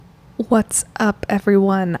What's up,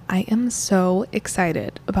 everyone? I am so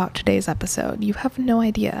excited about today's episode. You have no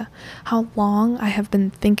idea how long I have been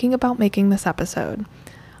thinking about making this episode.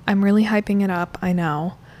 I'm really hyping it up, I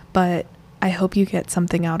know, but I hope you get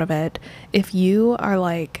something out of it. If you are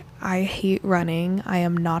like, I hate running, I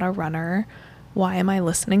am not a runner, why am I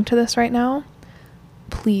listening to this right now?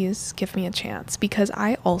 Please give me a chance, because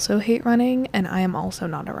I also hate running and I am also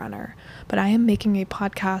not a runner, but I am making a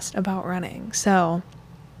podcast about running. So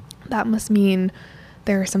that must mean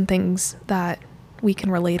there are some things that we can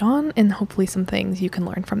relate on and hopefully some things you can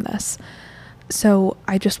learn from this. So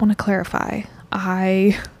I just want to clarify,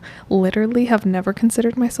 I literally have never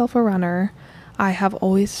considered myself a runner. I have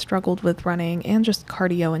always struggled with running and just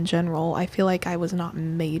cardio in general. I feel like I was not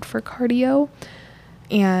made for cardio.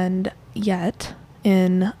 And yet,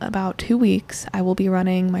 in about 2 weeks, I will be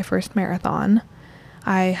running my first marathon.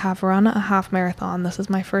 I have run a half marathon. This is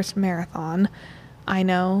my first marathon. I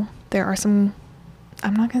know there are some,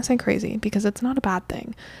 I'm not going to say crazy because it's not a bad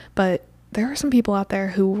thing, but there are some people out there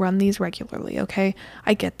who run these regularly, okay?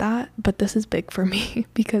 I get that, but this is big for me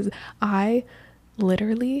because I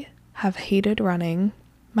literally have hated running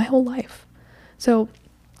my whole life. So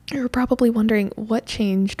you're probably wondering what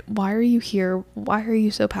changed? Why are you here? Why are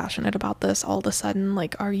you so passionate about this all of a sudden?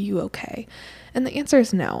 Like, are you okay? And the answer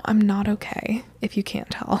is no, I'm not okay, if you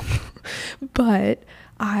can't tell. But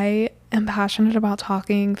I am passionate about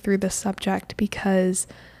talking through this subject because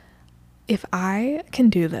if I can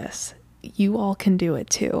do this, you all can do it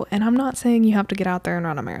too. And I'm not saying you have to get out there and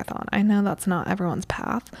run a marathon. I know that's not everyone's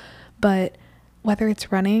path, but whether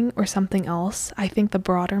it's running or something else, I think the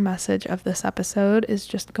broader message of this episode is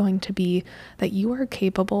just going to be that you are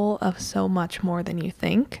capable of so much more than you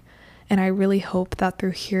think. And I really hope that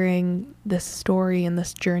through hearing this story and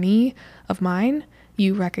this journey of mine,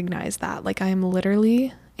 you recognize that. Like, I am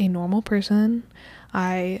literally a normal person.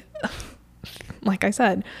 Like I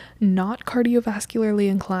said, not cardiovascularly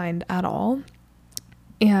inclined at all.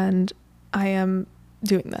 And I am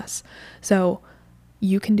doing this. So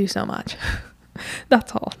you can do so much.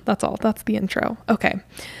 That's all. That's the intro. Okay.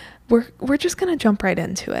 We're just going to jump right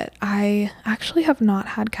into it. I actually have not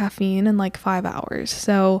had caffeine in like 5 hours.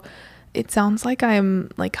 So it sounds like I'm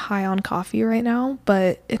like high on coffee right now,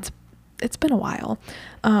 but it's been a while.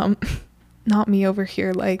 Not me over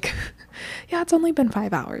here like, yeah, it's only been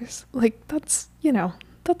 5 hours. Like that's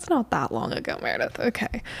not that long ago, Meredith.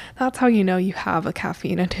 Okay. That's how you know you have a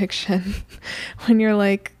caffeine addiction when you're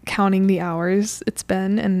like counting the hours it's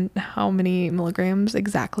been and how many milligrams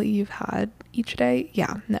exactly you've had each day.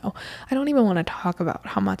 Yeah, no, I don't even want to talk about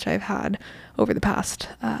how much I've had over the past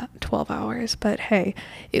 12 hours, but hey,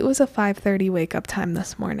 it was a 5:30 wake up time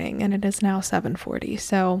this morning and it is now 7:40.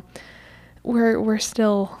 So we're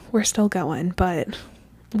still going, but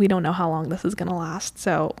we don't know how long this is going to last.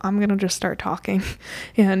 So I'm going to just start talking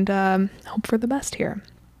and hope for the best here.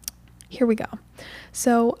 Here we go.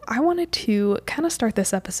 So I wanted to kind of start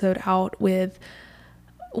this episode out with,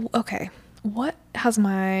 okay, what has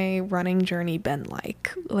my running journey been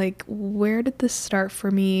like? Like, where did this start for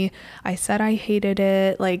me? I said I hated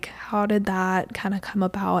it. Like, how did that kind of come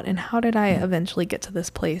about? And how did I eventually get to this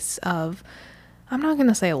place of, I'm not going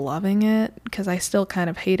to say loving it because I still kind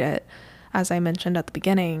of hate it, as I mentioned at the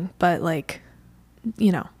beginning, but like,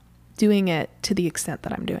 doing it to the extent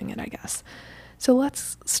that I'm doing it, I guess. So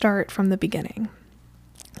let's start from the beginning.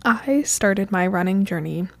 I started my running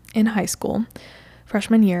journey in high school.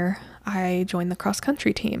 Freshman year, I joined the cross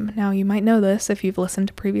country team. Now, you might know this if you've listened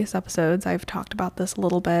to previous episodes. I've talked about this a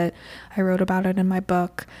little bit. I wrote about it in my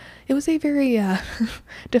book. It was a very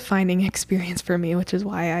defining experience for me, which is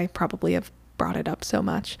why I probably have brought it up so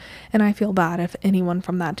much. And I feel bad if anyone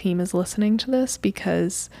from that team is listening to this,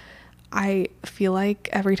 because I feel like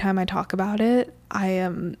every time I talk about it, I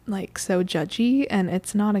am like so judgy, and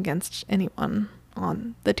it's not against anyone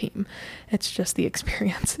on the team. It's just the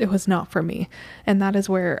experience. It was not for me. And that is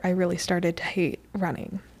where I really started to hate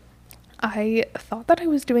running. I thought that I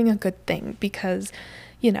was doing a good thing because,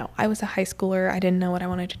 I was a high schooler. I didn't know what I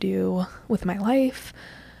wanted to do with my life.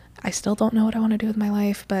 I still don't know what I want to do with my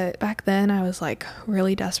life, but back then I was like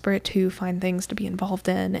really desperate to find things to be involved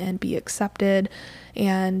in and be accepted.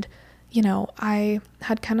 And, I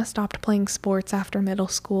had kind of stopped playing sports after middle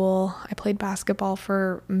school. I played basketball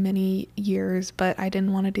for many years, but I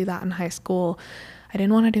didn't want to do that in high school. I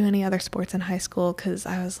didn't want to do any other sports in high school because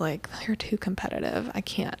I was like, they're too competitive. I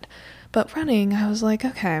can't. But running, I was like,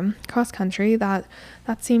 okay, cross country, that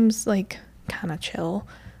seems like kind of chill.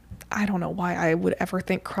 I don't know why I would ever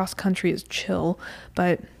think cross country is chill,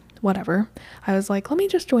 but whatever. I was like, let me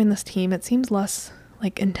just join this team. It seems less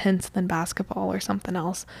like intense than basketball or something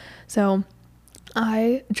else. So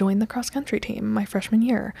I joined the cross country team my freshman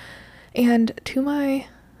year. And to my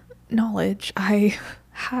knowledge, I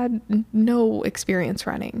had no experience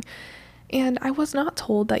running. And I was not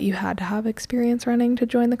told that you had to have experience running to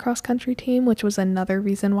join the cross country team, which was another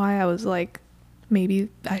reason why I was like, maybe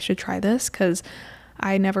I should try this, because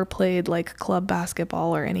I never played like club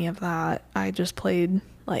basketball or any of that. I just played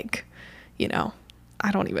like,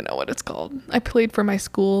 I don't even know what it's called. I played for my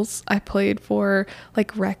schools. I played for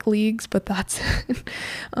like rec leagues, but that's it.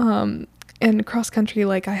 And cross country,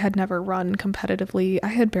 like I had never run competitively. I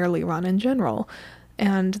had barely run in general.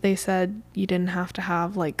 And they said you didn't have to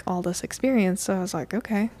have like all this experience. So I was like,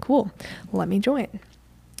 okay, cool. Let me join.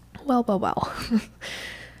 Well.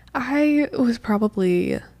 I was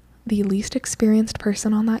probably the least experienced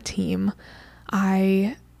person on that team.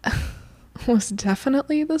 I was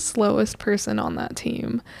definitely the slowest person on that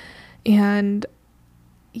team. And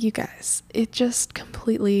you guys, it just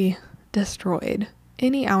completely destroyed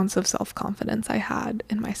any ounce of self-confidence I had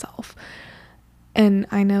in myself. And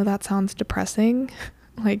I know that sounds depressing.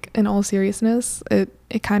 Like, in all seriousness,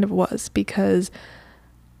 it kind of was, because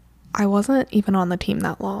I wasn't even on the team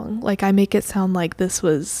that long. Like, I make it sound like this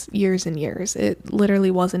was years and years. It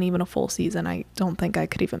literally wasn't even a full season. I don't think I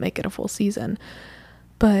could even make it a full season.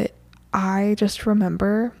 But I just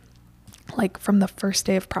remember, like, from the first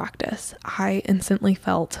day of practice, I instantly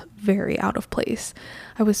felt very out of place.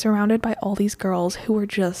 I was surrounded by all these girls who were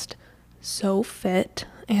just so fit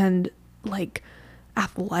and, like,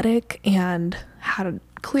 athletic and had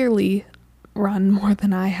clearly run more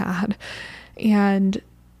than I had. And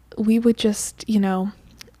we would just,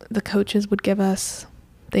 the coaches would give us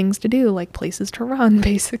things to do, like places to run,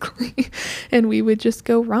 basically. And we would just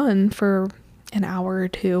go run for an hour or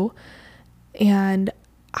two. And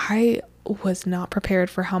I was not prepared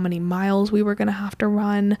for how many miles we were going to have to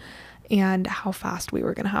run and how fast we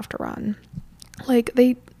were going to have to run. Like,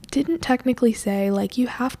 they didn't technically say, like, you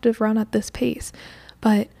have to run at this pace.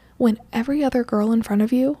 But when every other girl in front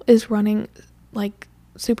of you is running, like,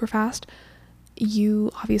 super fast,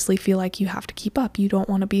 you obviously feel like you have to keep up. You don't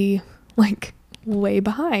want to be, like, way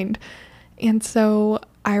behind. And so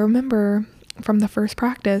I remember from the first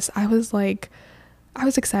practice, I was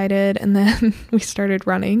excited, and then we started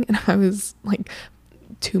running, and I was like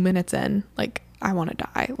 2 minutes in, like, I want to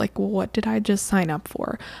die. Like, what did I just sign up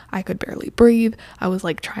for? I could barely breathe. I was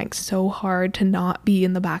like trying so hard to not be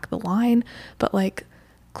in the back of the line, but like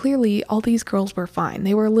clearly all these girls were fine.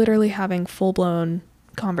 They were literally having full-blown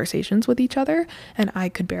conversations with each other, and I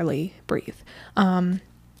could barely breathe.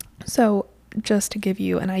 So just to give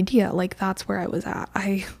you an idea, like, that's where I was at.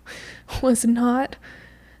 I was not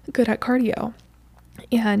good at cardio,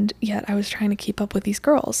 and yet I was trying to keep up with these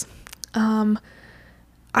girls.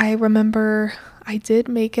 I remember I did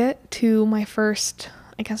make it to my first,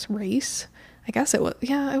 I guess, race. I guess it was,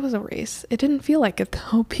 yeah, it was a race. It didn't feel like it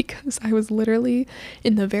though, because I was literally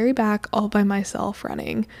in the very back all by myself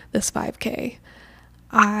running this 5K.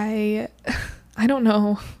 I don't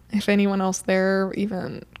know if anyone else there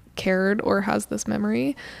even cared or has this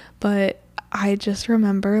memory, but I just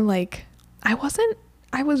remember, like, I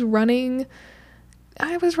was running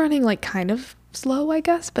like kind of slow, I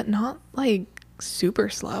guess, but not like super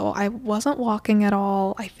slow. I wasn't walking at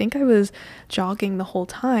all. I think I was jogging the whole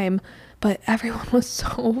time, but everyone was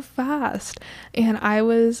so fast, and I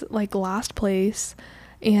was like last place.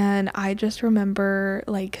 And I just remember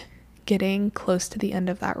like getting close to the end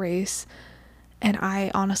of that race, and I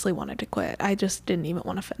honestly wanted to quit. I just didn't even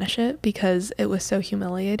want to finish it because it was so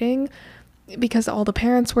humiliating, because all the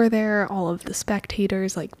parents were there, all of the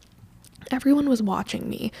spectators, like everyone was watching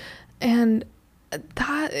me, and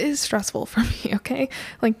that is stressful for me, okay?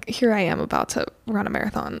 Like, here I am about to run a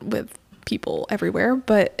marathon with people everywhere,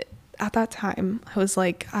 but at that time I was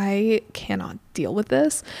like, I cannot deal with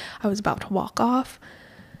this. I was about to walk off,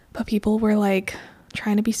 but people were like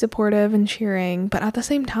trying to be supportive and cheering, but at the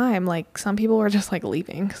same time, like, some people were just like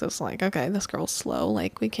leaving, because it's like, okay, this girl's slow,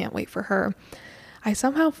 like, we can't wait for her. I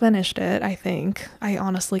somehow finished it, I think. I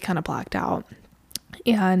honestly kind of blacked out.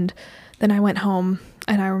 And then I went home,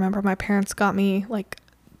 and I remember my parents got me like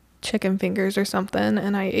chicken fingers or something,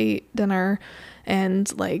 and I ate dinner,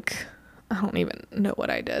 and like, I don't even know what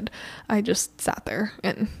I did. I just sat there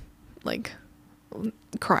and like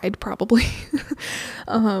cried probably.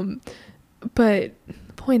 But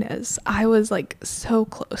the point is, I was like so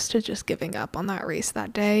close to just giving up on that race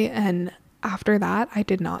that day. And after that, I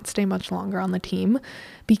did not stay much longer on the team,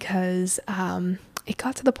 because it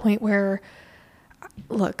got to the point where,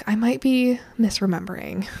 look, I might be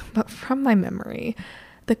misremembering, but from my memory,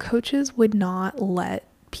 the coaches would not let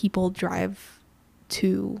people drive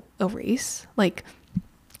to a race, like,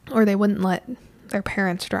 or they wouldn't let their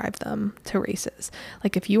parents drive them to races.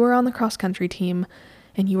 Like if you were on the cross country team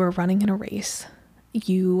and you were running in a race,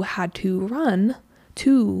 you had to run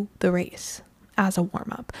to the race as a warm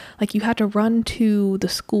up. Like you had to run to the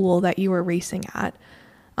school that you were racing at.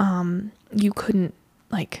 You couldn't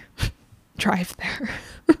like drive there,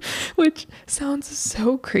 which sounds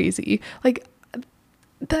so crazy. Like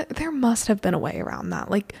there must have been a way around that.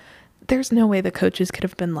 Like there's no way the coaches could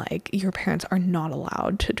have been like, your parents are not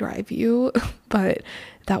allowed to drive you. But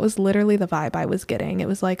that was literally the vibe I was getting. It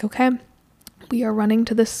was like, okay, we are running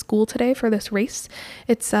to this school today for this race.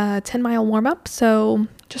 It's a 10-mile warm up. So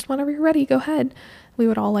just whenever you're ready, go ahead. We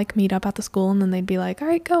would all like meet up at the school and then they'd be like, all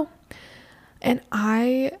right, go. And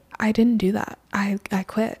I didn't do that. I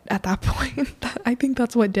quit at that point. I think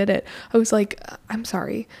that's what did it. I was like, I'm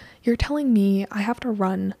sorry. You're telling me I have to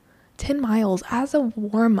run 10 miles as a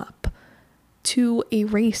warm up to a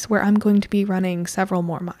race where I'm going to be running several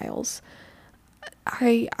more miles.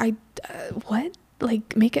 What?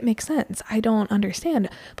 Like, make it make sense. I don't understand.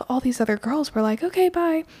 But all these other girls were like, okay,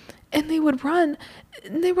 bye. And they would run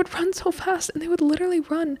so fast, and they would literally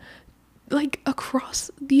run like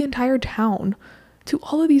across the entire town to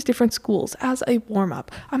all of these different schools as a warm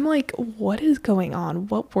up. I'm like, what is going on?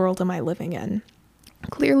 What world am I living in?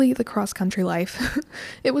 Clearly the cross country life,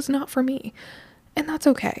 it was not for me. And that's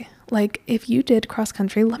okay. Like if you did cross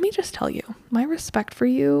country, let me just tell you, my respect for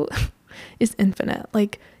you is infinite.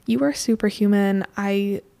 Like you are superhuman.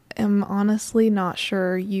 I am honestly not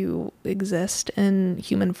sure you exist in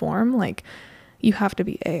human form. Like you have to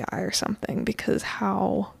be AI or something, because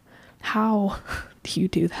how do you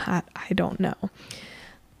do that? I don't know.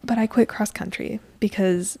 But I quit cross country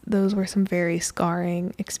because those were some very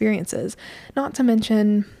scarring experiences. Not to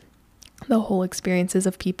mention the whole experiences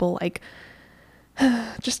of people like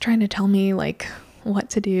just trying to tell me like what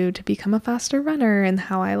to do to become a faster runner, and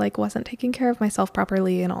how I like wasn't taking care of myself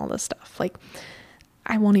properly and all this stuff. Like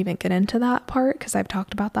I won't even get into that part because I've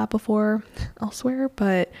talked about that before elsewhere,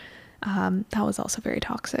 but that was also very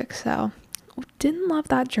toxic. So didn't love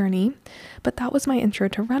that journey, but that was my intro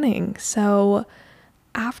to running. So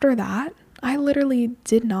after that, I literally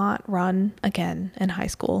did not run again in high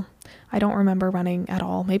school. I don't remember running at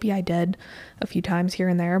all. Maybe I did a few times here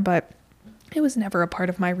and there, but it was never a part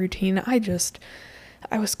of my routine. I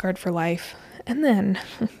was scarred for life. And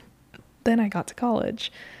then I got to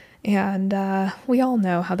college, and we all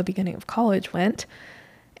know how the beginning of college went.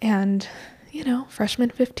 And, you know, freshman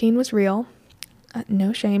 15 was real.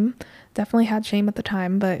 No shame. Definitely had shame at the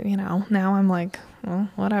time, but, you know, now I'm like, well,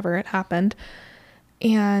 whatever, it happened.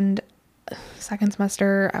 And second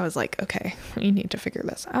semester, I was like, okay, you need to figure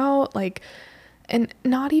this out. Like, and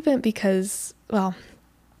not even because, well,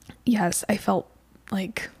 yes, I felt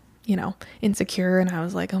like, you know, insecure, and I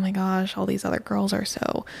was like, oh my gosh, all these other girls are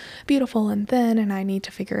so beautiful and thin, and I need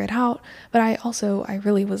to figure it out. But I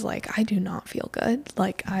really was like, I do not feel good.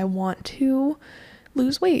 Like, I want to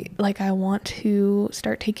lose weight. Like, I want to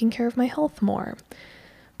start taking care of my health more.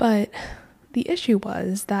 But the issue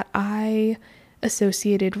was that I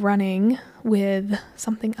associated running with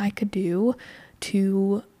something I could do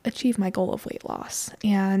to achieve my goal of weight loss.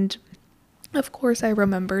 And of course, I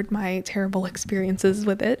remembered my terrible experiences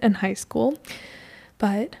with it in high school,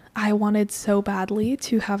 but I wanted so badly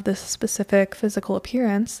to have this specific physical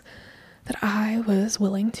appearance that I was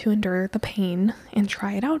willing to endure the pain and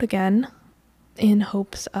try it out again in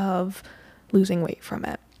hopes of losing weight from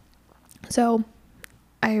it. So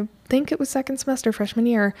I think it was second semester freshman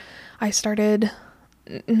year, I started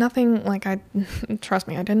nothing like trust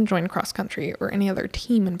me, I didn't join cross country or any other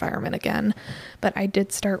team environment again, but I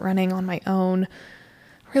did start running on my own,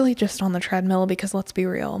 really just on the treadmill, because let's be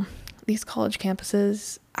real, these college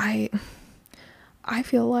campuses, I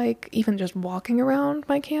feel like even just walking around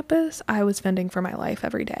my campus, I was fending for my life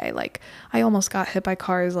every day. Like I almost got hit by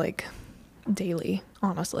cars like daily,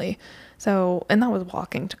 honestly. So, and that was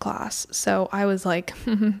walking to class. So I was like,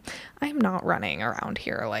 I'm not running around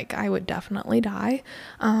here. Like I would definitely die.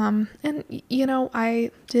 And you know,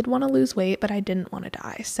 I did want to lose weight, but I didn't want to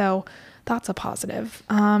die. So that's a positive.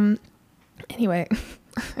 Anyway,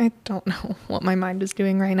 I don't know what my mind is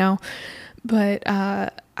doing right now, but,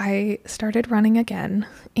 I started running again,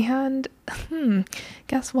 and,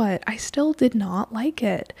 guess what? I still did not like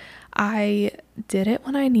it. I did it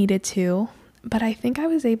when I needed to, but I think I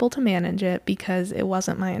was able to manage it because it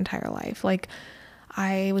wasn't my entire life. Like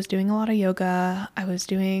I was doing a lot of yoga. I was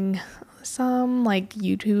doing some like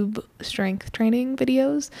YouTube strength training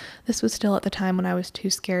videos. This was still at the time when I was too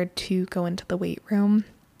scared to go into the weight room.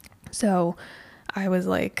 So I was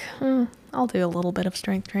like, I'll do a little bit of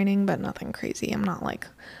strength training, but nothing crazy. I'm not like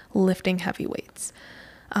lifting heavy weights.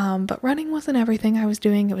 But running wasn't everything I was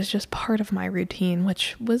doing. It was just part of my routine,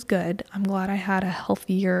 which was good. I'm glad I had a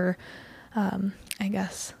healthier, I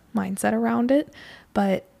guess, mindset around it.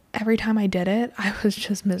 But every time I did it, I was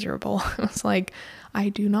just miserable. I was like, I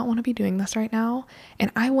do not want to be doing this right now.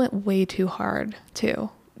 And I went way too hard too,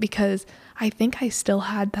 because I think I still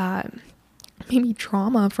had that maybe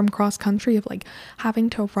trauma from cross country of like having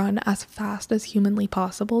to run as fast as humanly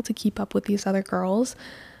possible to keep up with these other girls.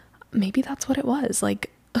 Maybe that's what it was.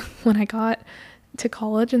 Like when I got to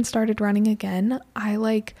college and started running again, I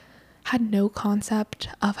like had no concept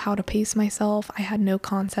of how to pace myself. I had no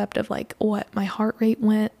concept of like what my heart rate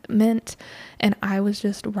meant. And I was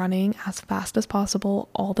just running as fast as possible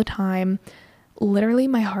all the time. Literally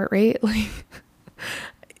my heart rate, like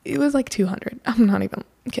it was like 200. I'm not even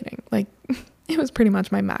kidding. Like it was pretty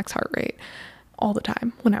much my max heart rate all the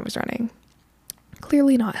time when I was running.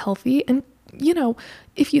 Clearly not healthy. And you know,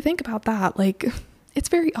 if you think about that, like it's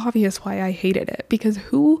very obvious why I hated it, because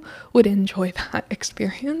who would enjoy that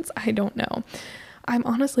experience? I don't know. I'm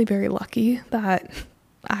honestly very lucky that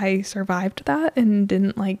I survived that and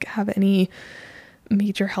didn't like have any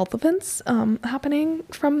major health events happening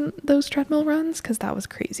from those treadmill runs, because that was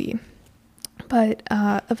crazy. But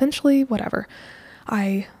eventually, whatever,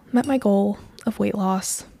 I met my goal of weight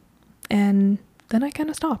loss, and then I kind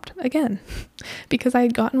of stopped again because I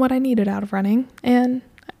had gotten what I needed out of running and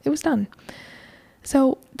it was done.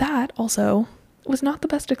 So that also was not the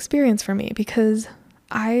best experience for me, because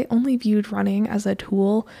I only viewed running as a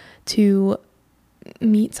tool to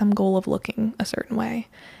meet some goal of looking a certain way.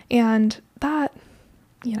 And that,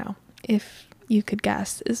 you know, if you could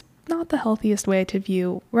guess, is not the healthiest way to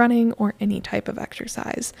view running or any type of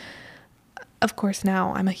exercise. Of course,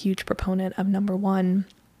 now I'm a huge proponent of number one,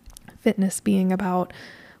 fitness being about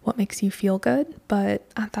what makes you feel good. But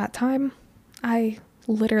at that time, I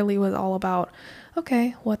literally was all about,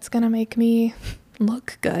 okay, what's going to make me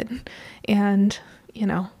look good? And, you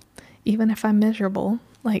know, even if I'm miserable,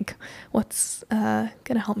 like what's going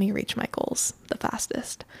to help me reach my goals the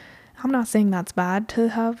fastest? I'm not saying that's bad to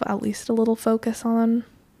have at least a little focus on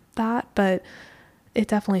that, but it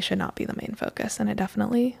definitely should not be the main focus. And it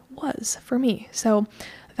definitely was for me. So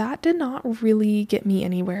that did not really get me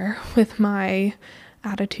anywhere with my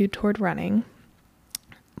attitude toward running.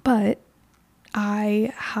 But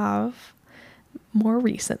I have more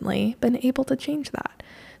recently been able to change that.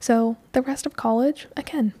 So the rest of college,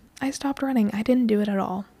 again, I stopped running. I didn't do it at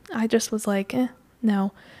all. I just was like,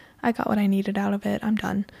 no, I got what I needed out of it. I'm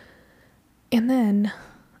done. And then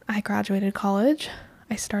I graduated college.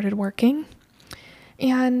 I started working,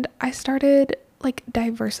 and I started like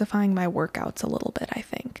diversifying my workouts a little bit. I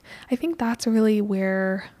think that's really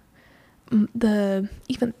where the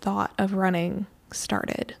even thought of running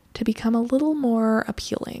started to become a little more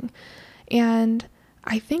appealing. And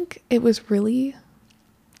I think it was really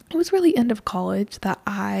end of college that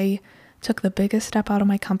I took the biggest step out of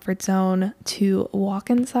my comfort zone to walk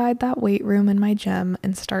inside that weight room in my gym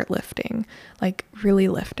and start lifting, like really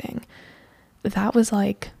lifting. That was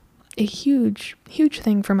like a huge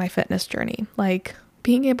thing for my fitness journey. Like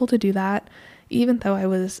being able to do that, even though I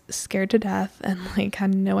was scared to death and like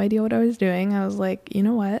had no idea what I was doing, I was like, you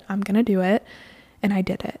know what, I'm gonna do it. And I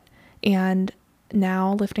did it. And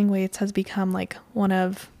now lifting weights has become like one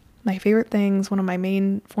of my favorite things, one of my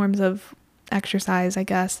main forms of exercise, I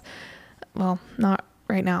guess. Well, not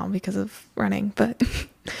right now because of running, but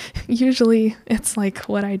usually it's like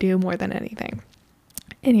what I do more than anything.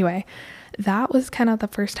 Anyway, that was kind of the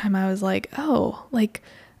first time I was like, oh, like,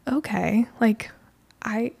 okay, like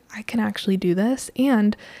I can actually do this,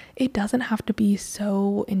 and it doesn't have to be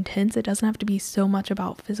so intense. It doesn't have to be so much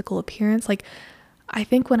about physical appearance. Like, I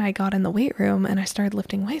think when I got in the weight room and I started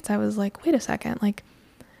lifting weights, I was like, wait a second, like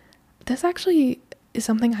this actually is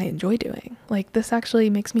something I enjoy doing. Like this actually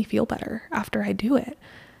makes me feel better after I do it.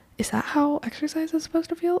 Is that how exercise is supposed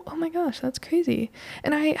to feel? Oh my gosh, that's crazy.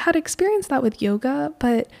 And I had experienced that with yoga,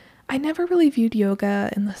 but I never really viewed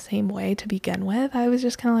yoga in the same way to begin with. I was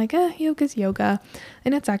just kind of like, yoga's yoga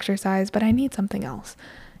and it's exercise, but I need something else.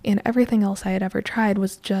 And everything else I had ever tried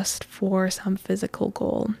was just for some physical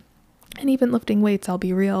goal. And even lifting weights, I'll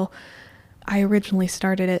be real, I originally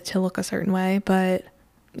started it to look a certain way, but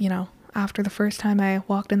you know, after the first time I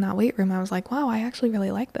walked in that weight room, I was like, wow, I actually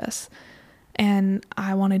really like this. And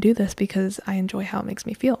I want to do this because I enjoy how it makes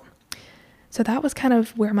me feel. So that was kind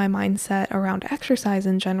of where my mindset around exercise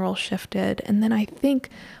in general shifted. And then I think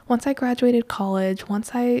once I graduated college,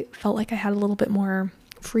 once I felt like I had a little bit more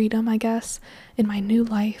freedom, I guess, in my new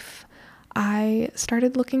life, I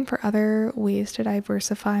started looking for other ways to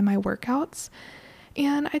diversify my workouts.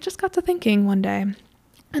 And I just got to thinking one day,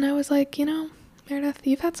 and I was like, you know, Meredith,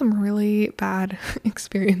 you've had some really bad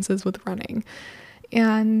experiences with running,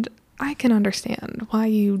 and I can understand why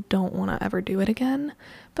you don't want to ever do it again.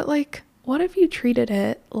 But like, what if you treated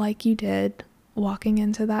it like you did walking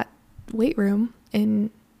into that weight room in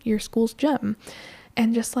your school's gym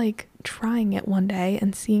and just like trying it one day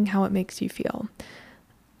and seeing how it makes you feel?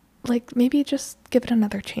 Like, maybe just give it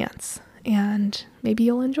another chance and maybe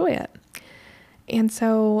you'll enjoy it. And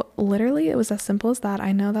so literally it was as simple as that.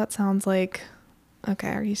 I know that sounds like, okay,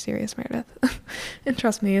 are you serious, Meredith? And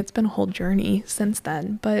trust me, it's been a whole journey since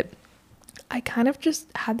then, but I kind of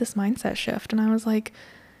just had this mindset shift and I was like,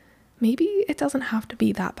 maybe it doesn't have to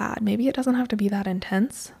be that bad. Maybe it doesn't have to be that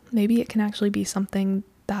intense. Maybe it can actually be something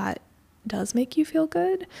that does make you feel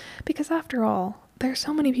good, because after all, there's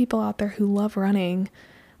so many people out there who love running.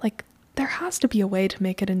 Like, there has to be a way to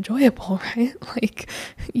make it enjoyable, right? Like,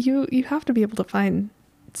 you have to be able to find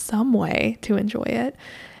some way to enjoy it.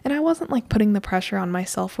 And I wasn't like putting the pressure on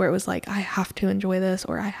myself where it was like, I have to enjoy this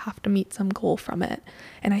or I have to meet some goal from it.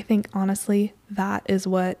 And I think honestly, that is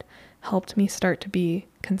what helped me start to be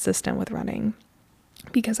consistent with running,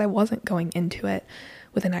 because I wasn't going into it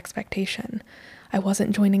with an expectation. I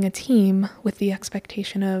wasn't joining a team with the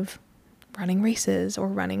expectation of running races or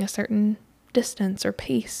running a certain distance or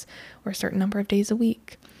pace or a certain number of days a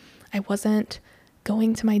week. I wasn't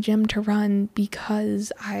going to my gym to run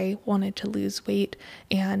because I wanted to lose weight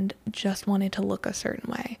and just wanted to look a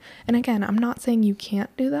certain way. And again, I'm not saying you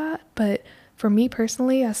can't do that, but for me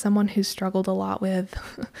personally, as someone who's struggled a lot with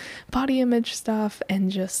body image stuff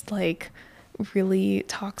and just like really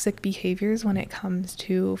toxic behaviors when it comes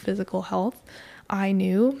to physical health, I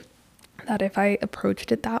knew that if I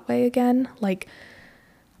approached it that way again, like,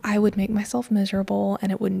 I would make myself miserable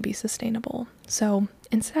and it wouldn't be sustainable. So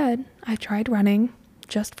instead, I tried running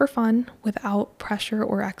just for fun without pressure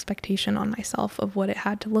or expectation on myself of what it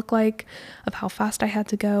had to look like, of how fast I had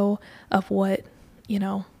to go, of what,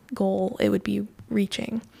 goal it would be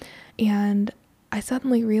reaching. And I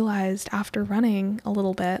suddenly realized after running a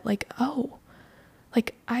little bit, like, oh,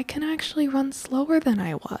 like I can actually run slower than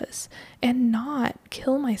I was and not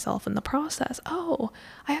kill myself in the process. Oh,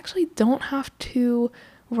 I actually don't have to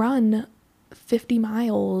run 50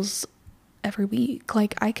 miles every week.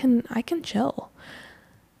 Like I can chill.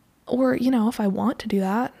 Or, if I want to do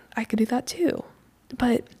that, I could do that too.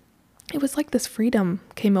 But it was like this freedom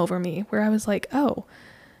came over me where I was like, oh,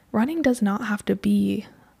 running does not have to be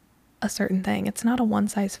a certain thing. It's not a one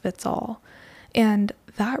size fits all. And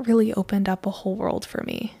that really opened up a whole world for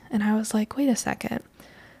me. And I was like, wait a second,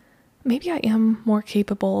 maybe I am more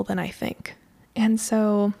capable than I think. And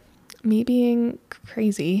so me being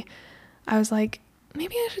crazy, I was like,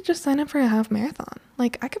 maybe I should just sign up for a half marathon.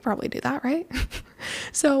 Like, I could probably do that, right?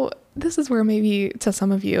 So this is where maybe to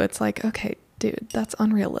some of you, it's like, okay, dude, that's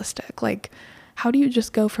unrealistic. Like, how do you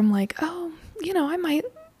just go from like, oh, I might,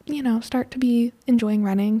 start to be enjoying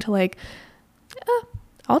running to like,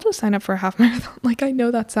 I'll just sign up for a half marathon. Like, I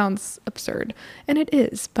know that sounds absurd, and it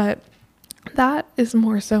is, but that is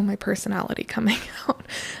more so my personality coming out.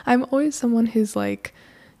 I'm always someone who's like,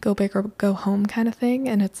 go big or go home kind of thing.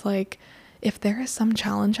 And it's like, if there is some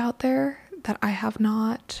challenge out there that I have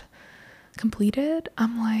not completed,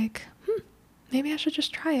 I'm like, maybe I should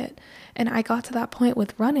just try it. And I got to that point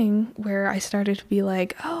with running where I started to be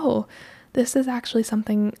like, oh, this is actually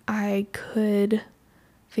something I could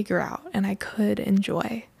figure out and I could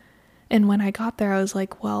enjoy. And when I got there, I was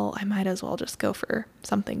like, well, I might as well just go for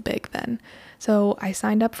something big then. So I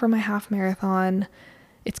signed up for my half marathon.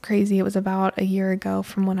 It's crazy. It was about a year ago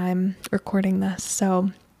from when I'm recording this.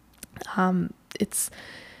 So it's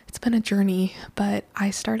been a journey, but I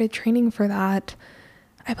started training for that.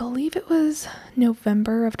 I believe it was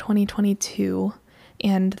November of 2022,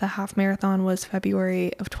 and the half marathon was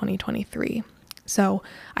February of 2023. So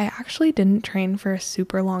I actually didn't train for a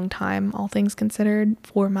super long time, all things considered,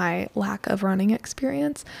 for my lack of running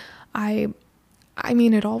experience. I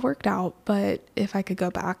mean, it all worked out, but if I could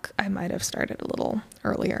go back, I might have started a little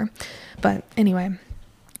earlier. But anyway,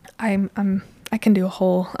 I can do a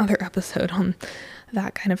whole other episode on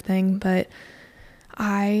that kind of thing, but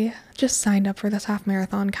I just signed up for this half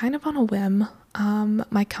marathon kind of on a whim.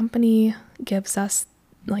 My company gives us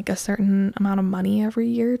like a certain amount of money every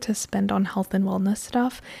year to spend on health and wellness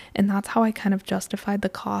stuff, and that's how I kind of justified the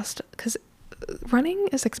cost, because running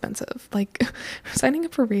is expensive. Like, signing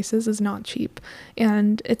up for races is not cheap,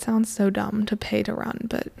 and it sounds so dumb to pay to run,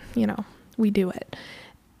 but we do it.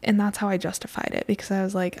 And that's how I justified it, because I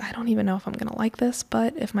was like, I don't even know if I'm gonna like this,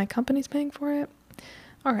 but if my company's paying for it,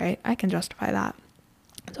 all right, I can justify that.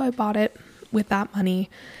 So I bought it with that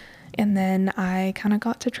money, and then I kind of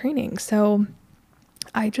got to training. So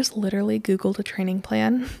I just literally Googled a training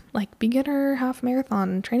plan, like beginner half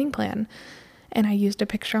marathon training plan, and I used a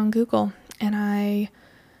picture on Google, and I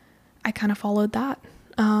kind of followed that.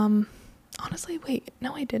 Honestly, wait,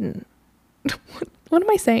 no, I didn't. What am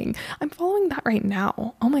I saying? I'm following that right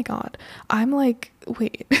now. Oh my God. I'm like,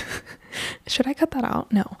 wait, should I cut that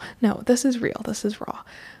out? No, this is real. This is raw.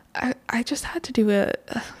 I just had to do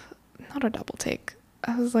not a double take.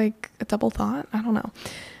 I was like a double thought. I don't know.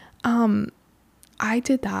 I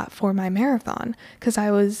did that for my marathon because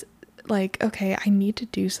I was like, okay, I need to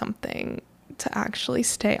do something to actually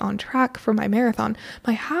stay on track for my marathon.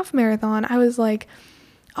 My half marathon, I was like,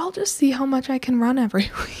 I'll just see how much I can run every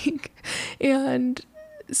week and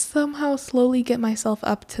somehow slowly get myself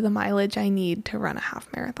up to the mileage I need to run a half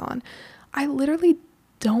marathon. I literally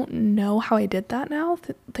don't know how I did that now,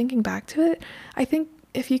 thinking back to it. I think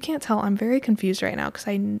if you can't tell, I'm very confused right now because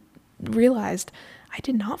I realized I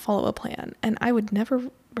did not follow a plan, and I would never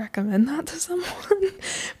recommend that to someone.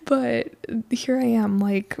 But here I am,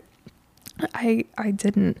 like, I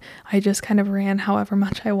didn't. I just kind of ran however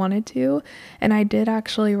much I wanted to, and I did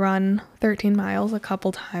actually run 13 miles a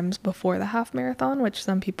couple times before the half marathon, which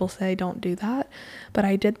some people say don't do that, but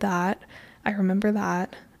I did that. I remember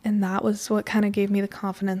that, and that was what kind of gave me the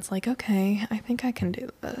confidence, like, okay, I think I can do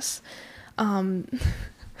this.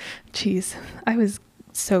 Geez, I was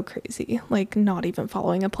so crazy, like not even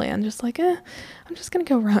following a plan, just like, I'm just gonna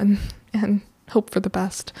go run and hope for the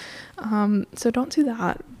best. So don't do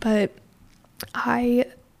that. But I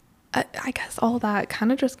guess all that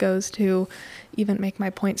kind of just goes to even make my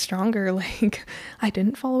point stronger. Like, I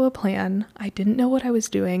didn't follow a plan. I didn't know what I was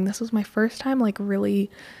doing. This was my first time like really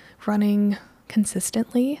running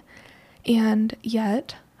consistently. And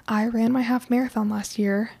yet I ran my half marathon last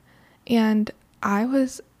year, and I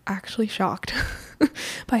was actually shocked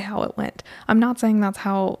by how it went. I'm not saying that's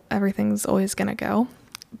how everything's always gonna go,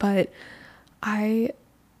 but I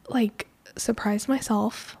like surprised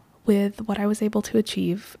myself with what I was able to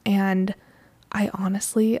achieve. And I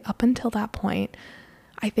honestly, up until that point,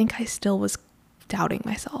 I think I still was doubting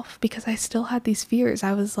myself because I still had these fears.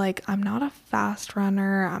 I was like, I'm not a fast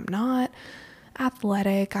runner. I'm not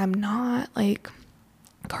athletic. I'm not like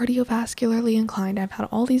cardiovascularly inclined. I've had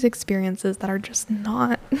all these experiences that are just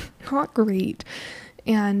not great.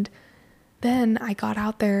 And then I got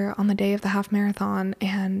out there on the day of the half marathon,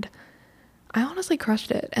 and I honestly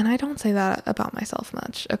crushed it. And I don't say that about myself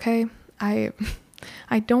much, okay? I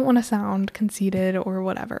don't want to sound conceited or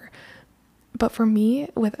whatever. But for me,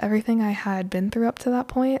 with everything I had been through up to that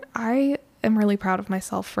point, I am really proud of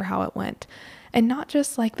myself for how it went. And not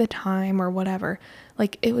just like the time or whatever.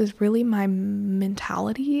 Like, it was really my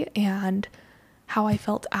mentality and how I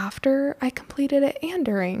felt after I completed it and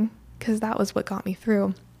during, because that was what got me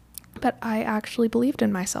through. But I actually believed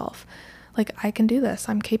in myself. Like, I can do this.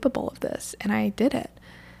 I'm capable of this. And I did it.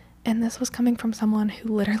 And this was coming from someone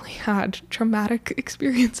who literally had traumatic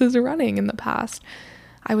experiences running in the past.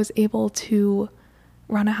 I was able to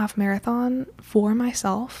run a half marathon for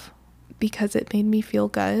myself because it made me feel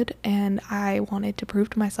good, and I wanted to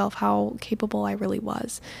prove to myself how capable I really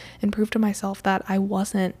was, and prove to myself that I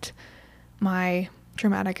wasn't my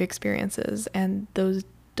traumatic experiences, and those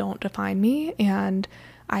don't define me, and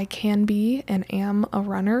I can be and am a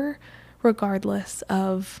runner regardless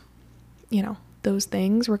of, you know, those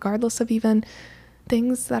things, regardless of even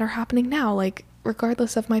things that are happening now, like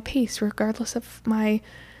regardless of my pace, regardless of my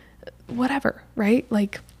whatever, right?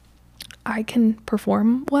 Like, I can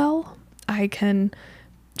perform well, I can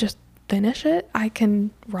just finish it, I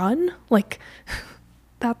can run, like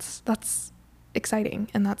that's exciting,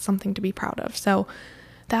 and that's something to be proud of. So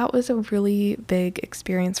that was a really big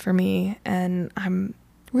experience for me, and I'm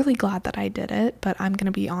really glad that I did it. But I'm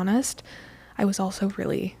gonna be honest, I was also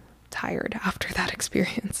really tired after that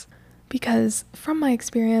experience, because from my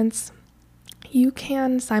experience, you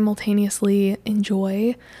can simultaneously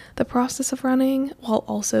enjoy the process of running while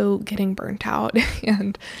also getting burnt out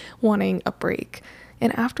and wanting a break.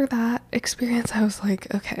 And after that experience, I was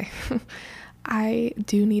like, okay, I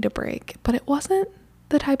do need a break. But it wasn't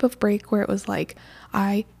the type of break where it was like,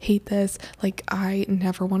 I hate this, like, I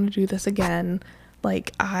never want to do this again.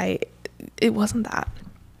 Like, it wasn't that.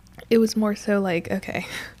 It was more so like, okay,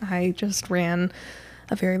 I just ran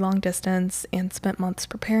a very long distance and spent months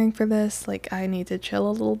preparing for this. Like, I need to chill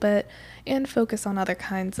a little bit and focus on other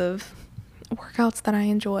kinds of workouts that I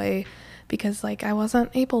enjoy, because like I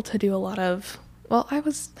wasn't able to do a lot of, well, I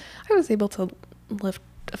was able to lift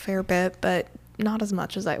a fair bit, but not as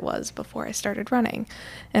much as I was before I started running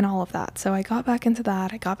and all of that. So I got back into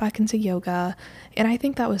that. I got back into yoga, and I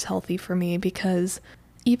think that was healthy for me, because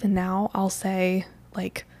even now I'll say,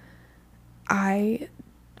 like, I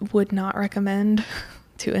would not recommend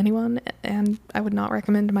to anyone, and I would not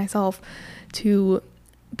recommend myself to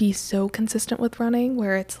be so consistent with running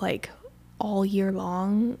where it's like all year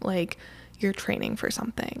long, like you're training for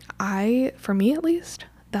something. For me at least,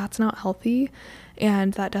 that's not healthy,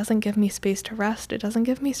 and that doesn't give me space to rest. It doesn't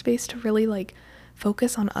give me space to really like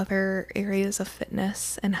focus on other areas of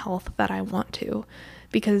fitness and health that I want to,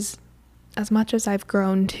 because as much as I've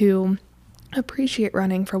grown to appreciate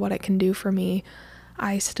running for what it can do for me,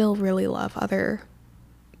 I still really love other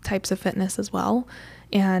types of fitness as well.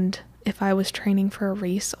 And if I was training for a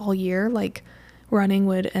race all year, like running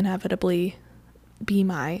would inevitably be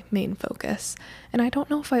my main focus. And I don't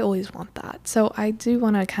know if I always want that. So I do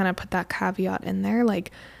want to kind of put that caveat in there.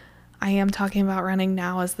 Like, I am talking about running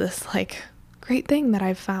now as this like great thing that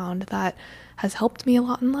I've found that has helped me a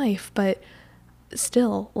lot in life, but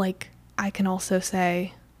still, like, I can also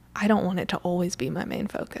say I don't want it to always be my main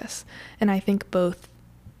focus. And I think both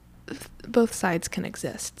sides can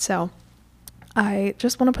exist. So I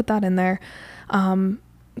just want to put that in there,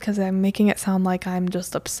 because I'm making it sound like I'm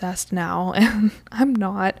just obsessed now, and I'm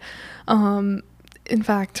not. In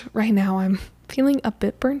fact, right now I'm feeling a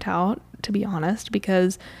bit burnt out, to be honest,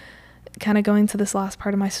 because kind of going to this last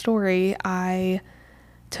part of my story, I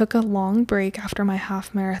took a long break after my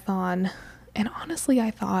half marathon, and honestly,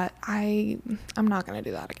 I thought I'm not going to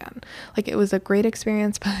do that again. Like, it was a great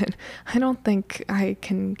experience, but I don't think I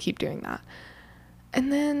can keep doing that.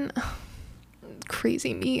 And then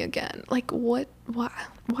crazy me again. Like, why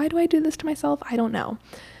do I do this to myself? I don't know.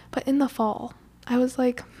 But in the fall, I was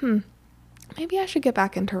like, maybe I should get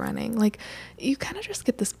back into running. Like, you kind of just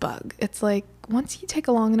get this bug. It's like, once you take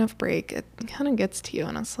a long enough break, it kind of gets to you,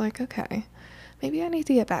 and it's like, okay, maybe I need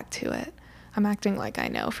to get back to it. I'm acting like I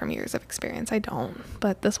know from years of experience. I don't.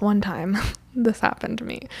 But this one time, this happened to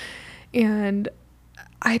me. And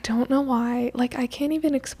I don't know why. Like, I can't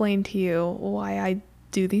even explain to you why I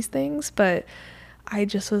do these things, but I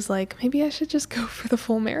just was like, maybe I should just go for the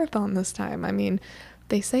full marathon this time. I mean,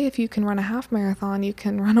 they say if you can run a half marathon, you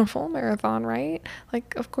can run a full marathon, right?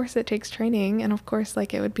 Like, of course it takes training, and of course,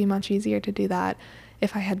 like, it would be much easier to do that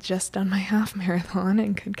if I had just done my half marathon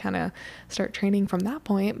and could kind of start training from that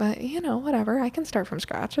point. But, whatever, I can start from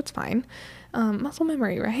scratch. It's fine. Muscle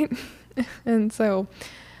memory, right? And so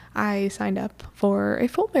I signed up for a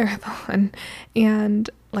full marathon. And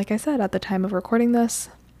like I said, at the time of recording this,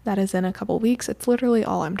 that is in a couple weeks. It's literally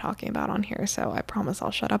all I'm talking about on here. So I promise I'll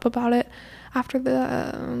shut up about it after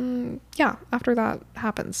after that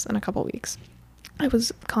happens in a couple weeks. I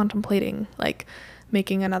was contemplating like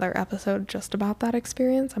making another episode just about that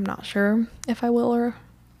experience. I'm not sure if I will or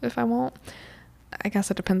if I won't. I guess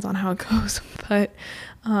it depends on how it goes. But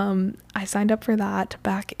I signed up for that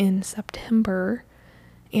back in September,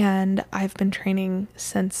 and I've been training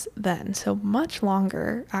since then. So much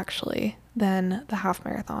longer, actually, than the half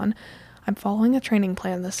marathon. I'm following a training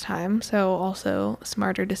plan this time, so also a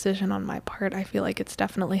smarter decision on my part. I feel like it's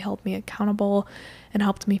definitely held me accountable and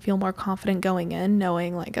helped me feel more confident going in,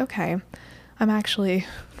 knowing like, okay, I'm actually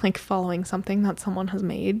like following something that someone has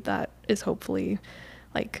made that is hopefully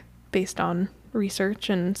like based on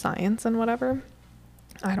research and science and whatever.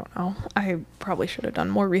 I don't know. I probably should have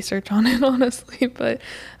done more research on it, honestly, but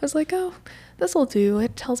I was like, oh, this will do.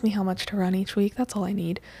 It tells me how much to run each week. That's all I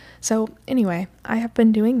need. So anyway, I have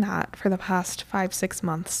been doing that for the past 5-6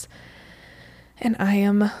 months, and I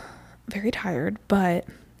am very tired, but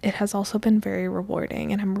it has also been very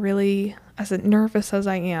rewarding, and I'm really, as nervous as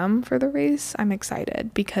I am for the race, I'm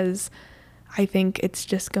excited because I think it's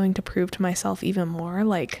just going to prove to myself even more,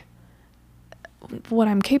 like, what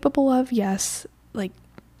I'm capable of. Yes, like,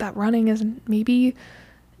 that running is maybe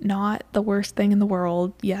not the worst thing in the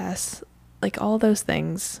world. Yes, like, all those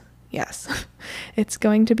things. Yes, it's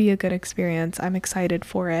going to be a good experience. I'm excited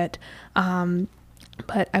for it.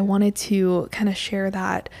 But I wanted to kind of share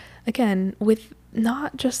that again with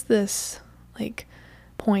not just this like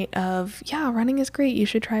point of, yeah, running is great, you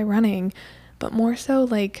should try running, but more so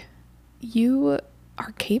like you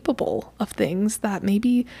are capable of things that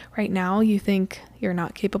maybe right now you think you're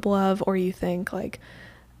not capable of, or you think like,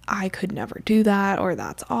 I could never do that, or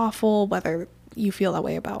that's awful, whether you feel that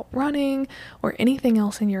way about running or anything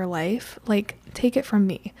else in your life. Like, take it from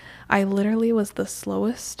me. I literally was the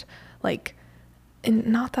slowest, like, and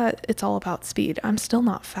not that it's all about speed. I'm still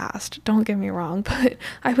not fast, don't get me wrong, but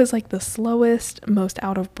I was like the slowest, most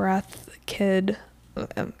out of breath kid,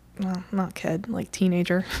 well, not kid, like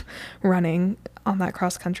teenager running on that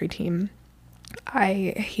cross country team.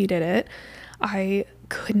 I hated it. I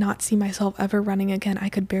could not see myself ever running again. I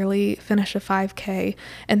could barely finish a 5K,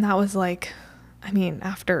 and that was like, I mean,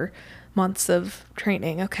 after months of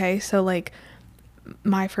training. Okay, so like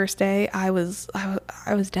my first day, I was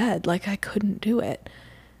dead. Like, I couldn't do it.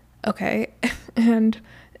 Okay. And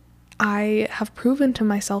I have proven to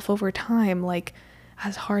myself over time, like,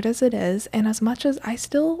 as hard as it is, and as much as I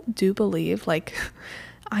still do believe, like,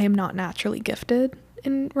 I am not naturally gifted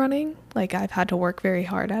in running, like, I've had to work very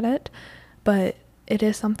hard at it, but it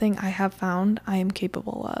is something I have found I am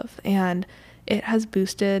capable of, and it has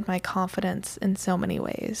boosted my confidence in so many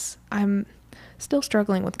ways. I'm still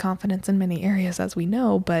struggling with confidence in many areas, as we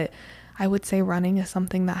know, but I would say running is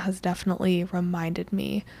something that has definitely reminded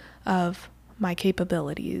me of my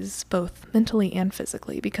capabilities, both mentally and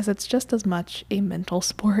physically, because it's just as much a mental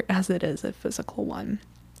sport as it is a physical one.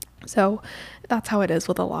 So that's how it is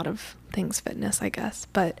with a lot of things fitness, I guess.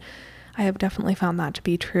 But I have definitely found that to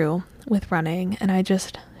be true with running. And I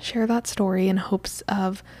just share that story in hopes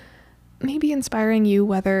of maybe inspiring you,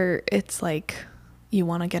 whether it's like you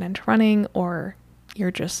want to get into running or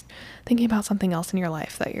you're just thinking about something else in your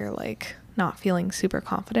life that you're like not feeling super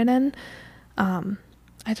confident in.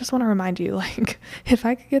 I just want to remind you, like, if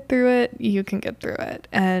I could get through it, you can get through it.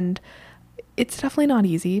 And it's definitely not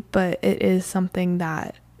easy, but it is something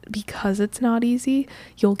that, because it's not easy,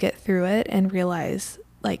 you'll get through it and realize,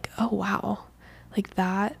 like, oh wow, like,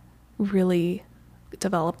 that really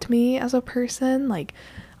developed me as a person. Like,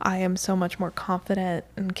 I am so much more confident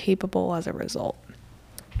and capable as a result.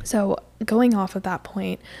 So going off of that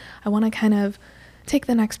point, I want to kind of take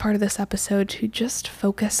the next part of this episode to just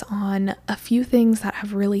focus on a few things that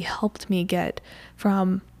have really helped me get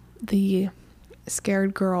from the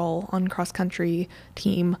scared girl on cross country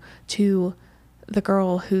team to the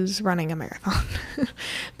girl who's running a marathon.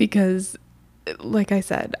 Because, like I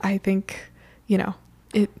said, I think,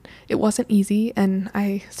 it wasn't easy, and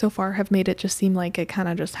I so far have made it just seem like it kind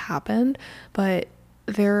of just happened, but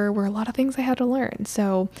there were a lot of things I had to learn.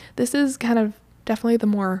 So this is kind of definitely the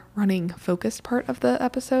more running focused part of the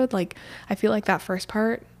episode. Like, I feel like that first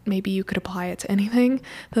part, maybe you could apply it to anything,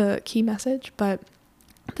 the key message, but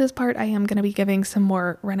this part I am going to be giving some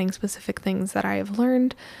more running specific things that I have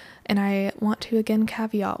learned. And I want to again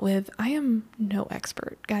caveat with, I am no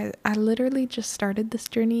expert, guys. I literally just started this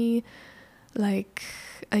journey like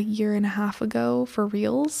a year and a half ago for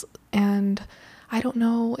reals, and I don't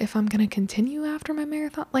know if I'm going to continue after my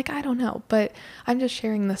marathon. Like, I don't know, but I'm just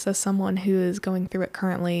sharing this as someone who is going through it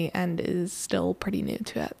currently and is still pretty new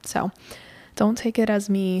to it. So don't take it as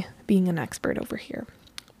me being an expert over here.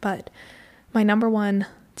 But my number one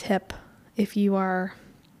tip, if you are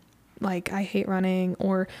like, I hate running,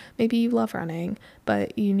 or maybe you love running,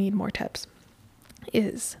 but you need more tips,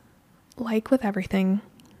 is, like with everything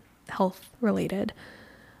health related,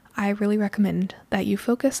 I really recommend that you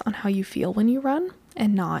focus on how you feel when you run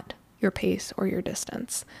and not your pace or your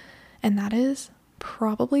distance. And that is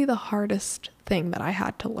probably the hardest thing that I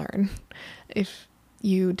had to learn. If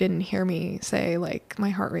you didn't hear me say, like, my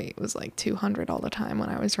heart rate was like 200 all the time when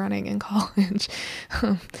I was running in college,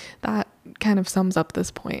 that kind of sums up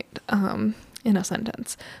this point in a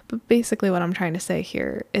sentence. But basically what I'm trying to say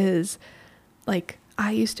here is, like,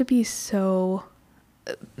 I used to be so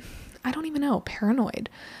I don't even know, paranoid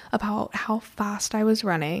about how fast I was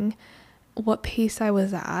running, what pace I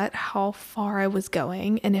was at, how far I was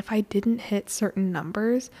going. And if I didn't hit certain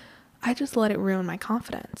numbers, I just let it ruin my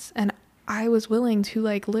confidence. And I was willing to,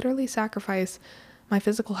 like, literally sacrifice my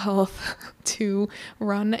physical health to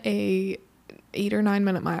run a 8 or 9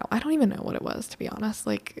 minute mile. I don't even know what it was, to be honest.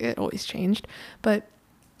 Like, it always changed, but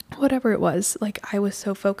whatever it was, like, I was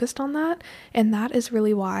so focused on that. And that is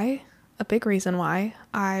really why, a big reason why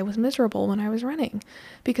I was miserable when I was running,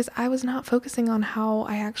 because I was not focusing on how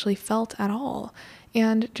I actually felt at all.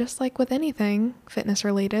 And just like with anything fitness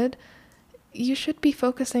related, you should be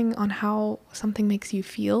focusing on how something makes you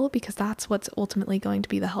feel, because that's what's ultimately going to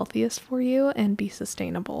be the healthiest for you and be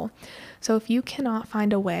sustainable. So if you cannot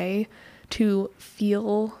find a way to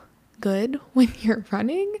feel good when you're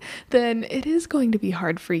running, then it is going to be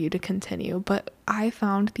hard for you to continue. But I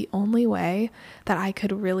found the only way that I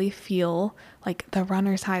could really feel like the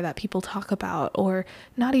runner's high that people talk about, or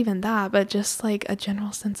not even that, but just like a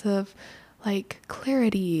general sense of like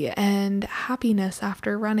clarity and happiness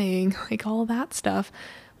after running, like all that stuff,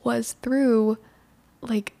 was through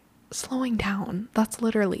like slowing down. That's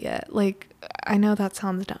literally it. Like, I know that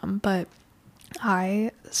sounds dumb, but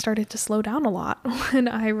I started to slow down a lot when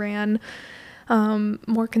I ran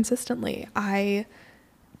more consistently. I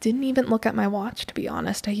didn't even look at my watch, to be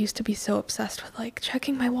honest. I used to be so obsessed with like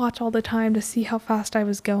checking my watch all the time to see how fast I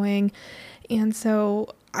was going. And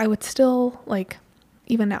so I would still, like,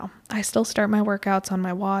 even now, I still start my workouts on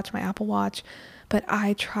my watch, my Apple Watch, but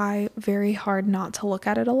I try very hard not to look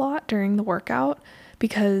at it a lot during the workout,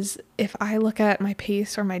 because if I look at my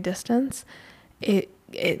pace or my distance,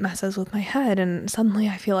 it messes with my head, and suddenly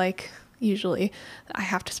I feel like usually I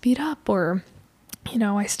have to speed up, or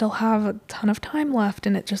I still have a ton of time left,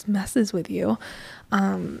 and it just messes with you.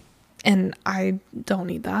 And I don't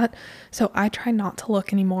need that. So I try not to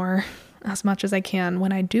look anymore as much as I can.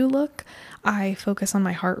 When I do look, I focus on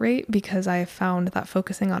my heart rate, because I have found that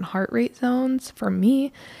focusing on heart rate zones for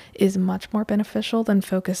me is much more beneficial than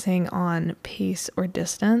focusing on pace or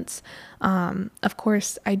distance. Of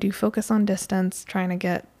course, I do focus on distance, trying to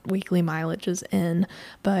get weekly mileages in,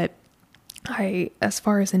 but as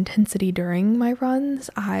far as intensity during my runs,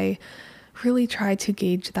 I really try to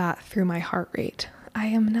gauge that through my heart rate. I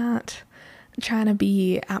am not trying to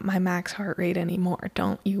be at my max heart rate anymore.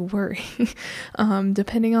 Don't you worry.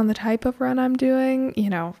 Depending on the type of run I'm doing,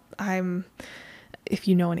 if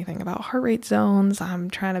you know anything about heart rate zones, I'm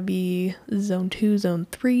trying to be zone 2, zone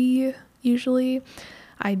 3 usually.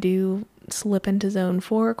 I do slip into zone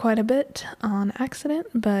 4 quite a bit on accident,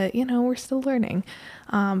 but we're still learning.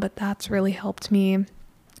 But that's really helped me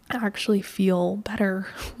actually feel better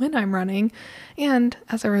when I'm running, and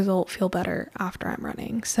as a result feel better after I'm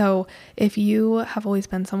running. So if you have always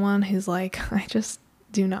been someone who's like, I just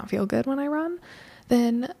do not feel good when I run,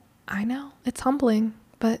 then I know it's humbling,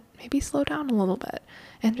 but maybe slow down a little bit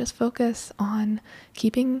and just focus on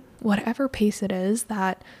keeping whatever pace it is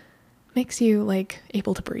that makes you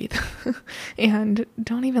able to breathe. And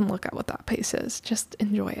don't even look at what that pace is, just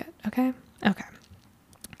enjoy it. Okay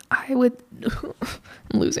I would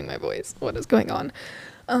I'm losing my voice. What is going on?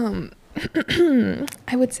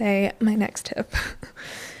 I would say my next tip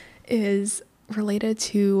is related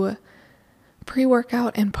to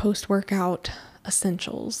pre-workout and post-workout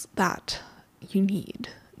essentials that you need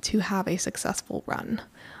to have a successful run.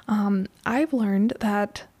 I've learned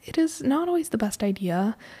that it is not always the best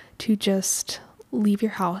idea to just leave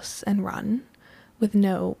your house and run with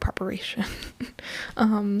no preparation.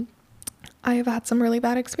 I have had some really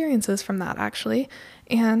bad experiences from that, actually,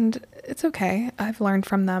 and it's okay. I've learned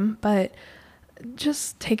from them, but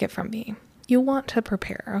just take it from me. You want to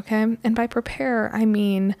prepare, okay? And by prepare, I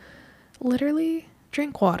mean literally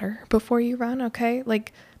drink water before you run, okay?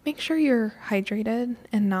 Make sure you're hydrated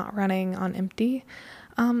and not running on empty.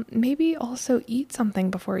 Maybe also eat something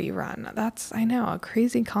before you run. That's, I know, a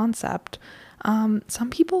crazy concept. Some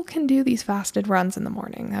people can do these fasted runs in the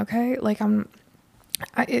morning, okay?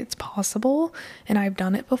 It's possible, and I've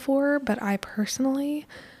done it before, but I personally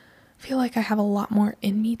feel like I have a lot more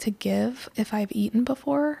in me to give if I've eaten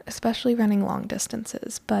before, especially running long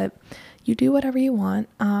distances. But you do whatever you want.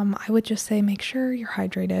 I would just say make sure you're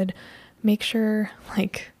hydrated, make sure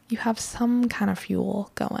you have some kind of fuel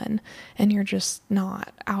going, and you're just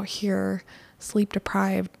not out here sleep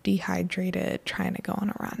deprived, dehydrated, trying to go on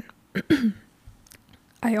a run.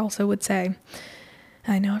 I also would say,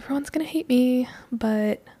 I know everyone's going to hate me,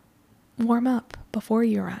 but warm up before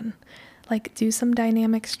you run. Do some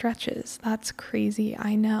dynamic stretches. That's crazy.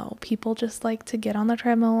 I know people just like to get on the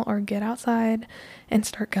treadmill or get outside and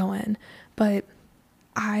start going. But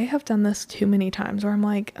I have done this too many times where I'm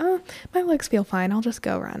like, oh, my legs feel fine. I'll just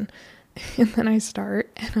go run. And then I start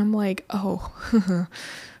and I'm like, oh,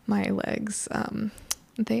 my legs,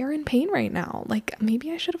 they are in pain right now.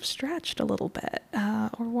 Maybe I should have stretched a little bit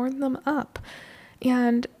or warmed them up.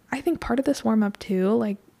 And I think part of this warm up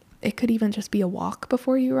too, it could even just be a walk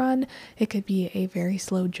before you run. It could be a very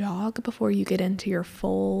slow jog before you get into your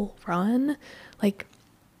full run.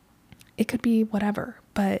 It could be whatever,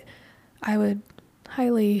 but I would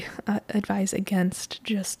highly advise against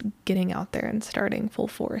just getting out there and starting full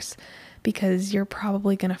force, because you're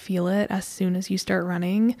probably going to feel it as soon as you start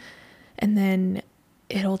running, and then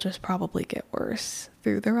it'll just probably get worse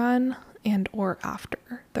through the run and or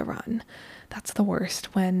after the run. That's the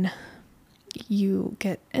worst, when you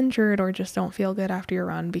get injured or just don't feel good after your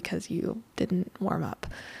run because you didn't warm up.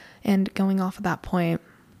 And going off of that point,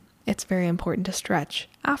 it's very important to stretch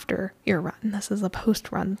after your run. This is a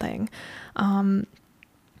post-run thing.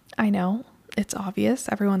 I know it's obvious.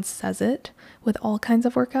 Everyone says it. With all kinds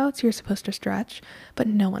of workouts, you're supposed to stretch, but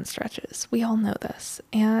no one stretches. We all know this.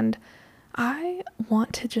 And I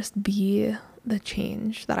want to just be the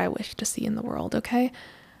change that I wish to see in the world, okay?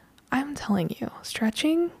 I'm telling you,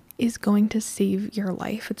 stretching is going to save your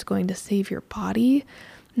life. It's going to save your body.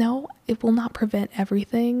 No, it will not prevent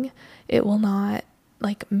everything. It will not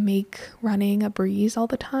make running a breeze all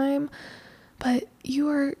the time, but you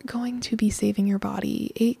are going to be saving your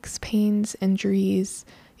body aches, pains, injuries.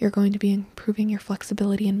 You're going to be improving your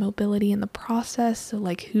flexibility and mobility in the process. So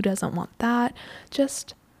who doesn't want that?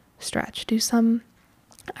 Just stretch. Do some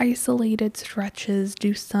isolated stretches.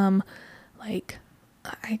 Do some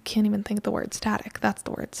I can't even think of the word, static. That's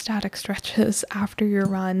the word, static stretches after your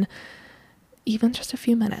run. Even just a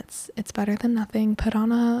few minutes. It's better than nothing. Put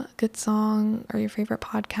on a good song or your favorite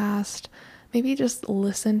podcast. Maybe just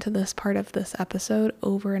listen to this part of this episode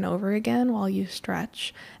over and over again while you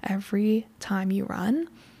stretch every time you run.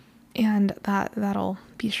 And that'll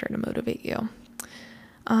be sure to motivate you.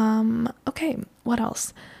 Okay, what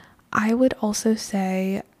else? I would also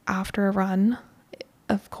say after a run,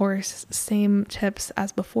 of course, same tips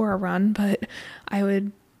as before a run, but I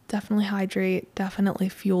would definitely hydrate, definitely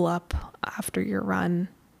fuel up after your run.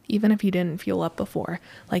 Even if you didn't fuel up before,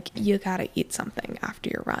 like you gotta eat something after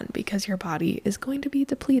your run because your body is going to be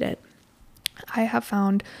depleted. I have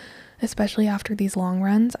found, especially after these long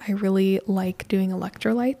runs, I really like doing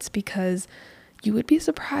electrolytes because you would be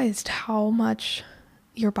surprised how much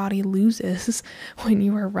your body loses when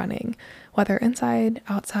you are running, whether inside,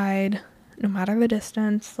 outside, no matter the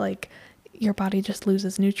distance, like your body just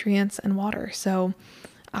loses nutrients and water. So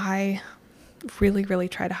I really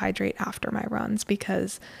try to hydrate after my runs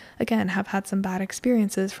because, again, have had some bad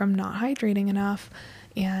experiences from not hydrating enough,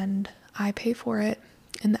 and I pay for it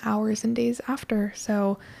in the hours and days after.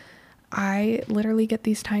 So I literally get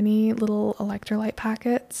these tiny little electrolyte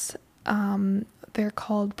packets. They're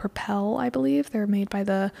called Propel, I believe. They're made by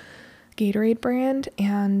the Gatorade brand,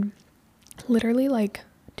 and literally like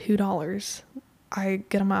 $2. I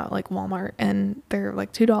get them at like Walmart, and they're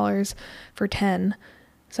like $2 for 10.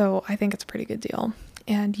 So I think it's a pretty good deal.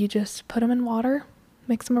 And you just put them in water,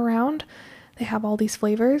 mix them around. They have all these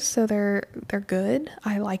flavors, so they're good.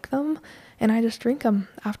 I like them, and I just drink them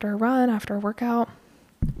after a run, after a workout.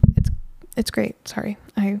 It's great. Sorry,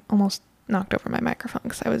 I almost knocked over my microphone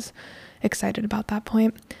because I was excited about that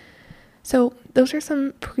point. So those are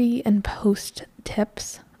some pre and post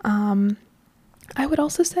tips. I would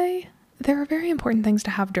also say there are very important things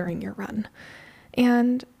to have during your run.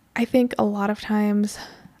 And I think a lot of times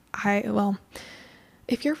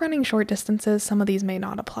if you're running short distances, some of these may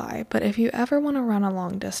not apply, but if you ever want to run a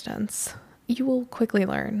long distance, you will quickly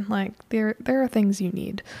learn, like there are things you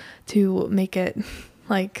need to make it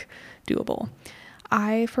like doable.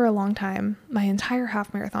 For a long time, my entire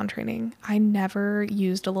half marathon training, I never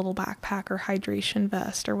used a little backpack or hydration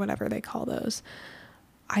vest or whatever they call those.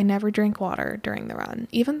 I never drank water during the run.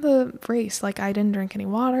 Even the race, like I didn't drink any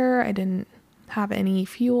water. I didn't have any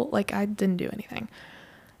fuel. Like I didn't do anything.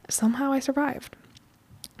 Somehow I survived.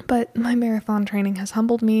 But my marathon training has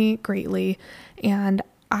humbled me greatly, and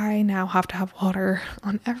I now have to have water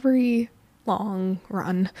on every long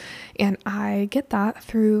run. And I get that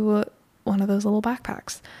through one of those little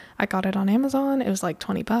backpacks. I got it on Amazon. It was like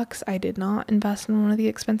 $20. I did not invest in one of the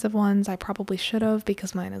expensive ones. I probably should have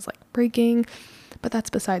because mine is like breaking, but that's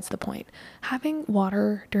besides the point. Having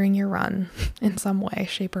water during your run in some way,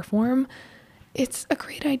 shape, or form, it's a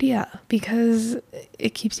great idea because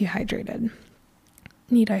it keeps you hydrated.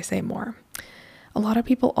 Need I say more? A lot of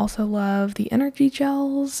people also love the energy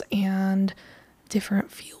gels and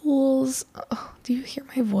different fuels. Oh, do you hear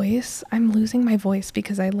my voice? I'm losing my voice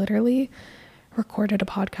because I literally recorded a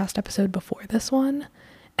podcast episode before this one,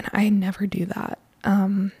 and I never do that.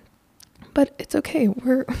 But it's okay.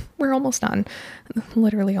 We're almost done.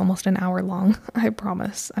 Literally almost an hour long. I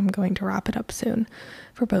promise I'm going to wrap it up soon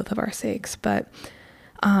for both of our sakes. But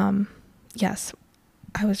yes,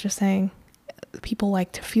 I was just saying people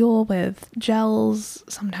like to fuel with gels,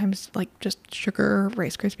 sometimes like just sugar,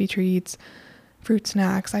 Rice Krispie treats, fruit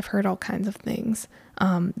snacks. I've heard all kinds of things.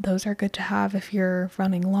 Those are good to have if you're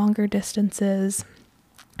running longer distances.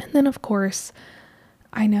 And then of course,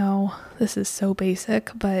 I know this is so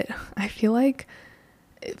basic, but I feel like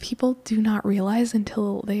people do not realize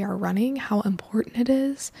until they are running how important it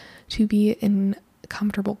is to be in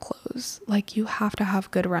comfortable clothes. Like you have to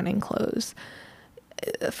have good running clothes.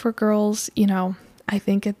 For girls, I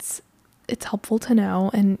think it's helpful to know,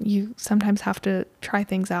 and you sometimes have to try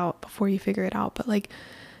things out before you figure it out, but like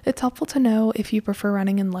it's helpful to know if you prefer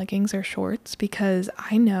running in leggings or shorts, because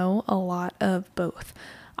I know a lot of both.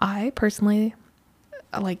 I personally,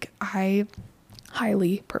 I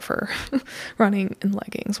highly prefer running in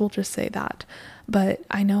leggings, we'll just say that, but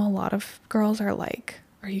I know a lot of girls are like,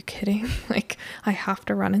 are you kidding? Like I have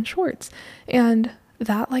to run in shorts, and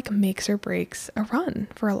that like makes or breaks a run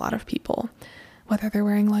for a lot of people, whether they're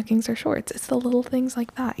wearing leggings or shorts. It's the little things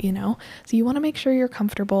like that, so you want to make sure you're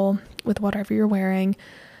comfortable with whatever you're wearing.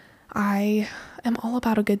 I am all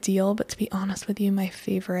about a good deal, but to be honest with you, my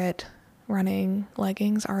favorite running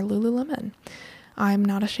leggings are Lululemon. I'm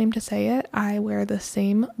not ashamed to say it. I wear the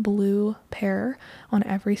same blue pair on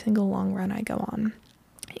every single long run I go on,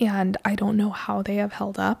 and I don't know how they have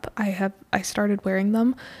held up. I started wearing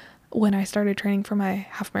them when I started training for my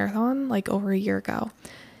half marathon, like over a year ago.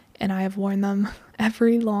 And I have worn them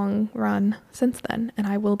every long run since then. And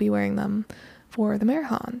I will be wearing them for the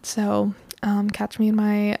marathon. So catch me in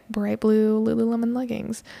my bright blue Lululemon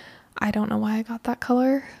leggings. I don't know why I got that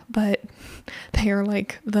color, but they are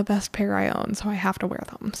like the best pair I own, so I have to wear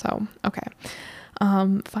them. So, okay.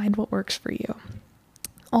 Find what works for you.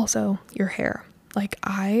 Also, your hair. Like,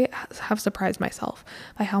 I have surprised myself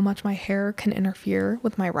by how much my hair can interfere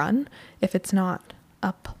with my run if it's not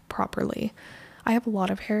up properly. I have a lot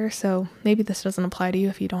of hair, so maybe this doesn't apply to you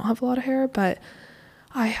if you don't have a lot of hair, but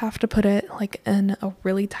I have to put it like in a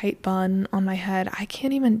really tight bun on my head. I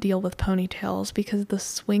can't even deal with ponytails because the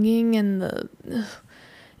swinging and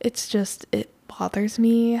it bothers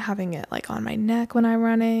me having it like on my neck when I'm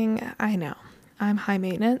running. I know I'm high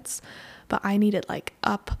maintenance, but I need it like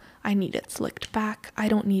up. I need it slicked back. I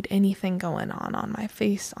don't need anything going on my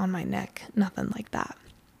face, on my neck, nothing like that.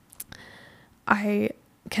 I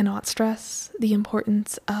cannot stress the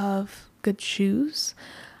importance of good shoes.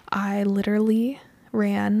 I literally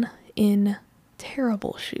ran in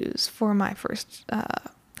terrible shoes for my first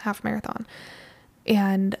half marathon,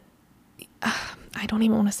 and I don't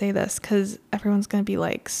even want to say this because everyone's gonna be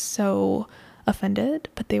like so offended,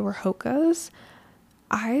 but they were Hoka's.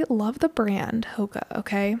 I love the brand Hoka,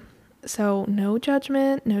 okay? So no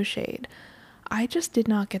judgment, no shade. I just did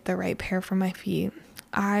not get the right pair for my feet.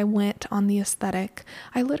 I went on the aesthetic.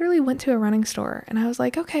 I literally went to a running store and I was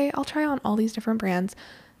like, okay, I'll try on all these different brands.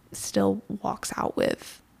 Still walks out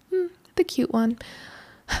with the cute one.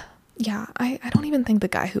 Yeah, I don't even think the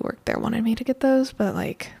guy who worked there wanted me to get those, but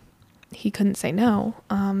like he couldn't say no.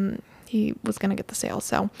 He was gonna get the sale,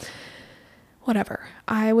 so whatever.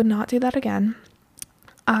 I would not do that again.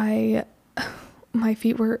 My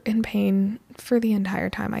feet were in pain for the entire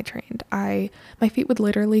time I trained. My feet would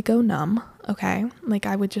literally go numb, okay? Like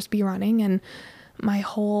I would just be running and my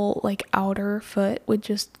whole like outer foot would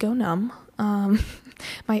just go numb.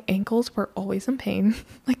 My ankles were always in pain.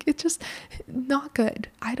 Like it's just not good.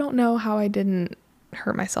 I don't know how I didn't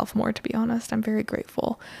hurt myself more, to be honest. I'm very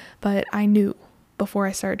grateful, but I knew before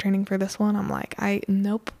I started training for this one, I'm like,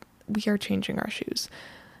 nope, we are changing our shoes.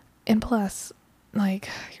 And plus, like,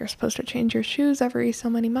 you're supposed to change your shoes every so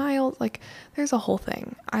many miles. Like, there's a whole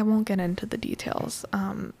thing. I won't get into the details.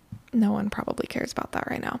 No one probably cares about that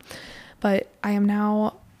right now. But I am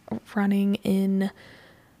now running in,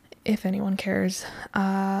 if anyone cares,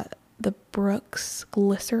 the Brooks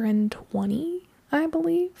Glycerin 20, I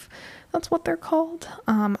believe. That's what they're called.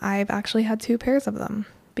 I've actually had 2 pairs of them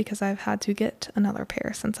because I've had to get another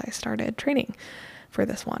pair since I started training for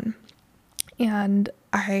this one. And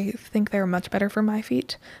I think they're much better for my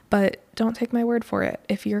feet, but don't take my word for it.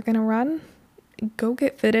 If you're gonna run, go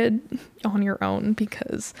get fitted on your own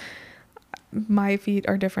because my feet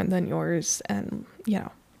are different than yours, and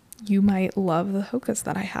you might love the Hokas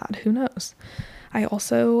that I had. Who knows? I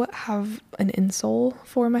also have an insole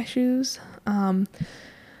for my shoes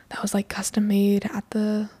that was like custom made at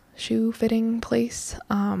the shoe fitting place,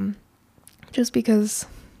 just because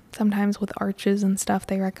sometimes with arches and stuff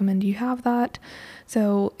they recommend you have that.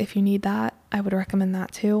 So if you need that, I would recommend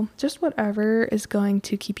that too. Just whatever is going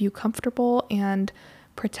to keep you comfortable and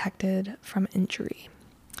protected from injury.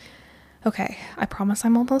 Okay, I promise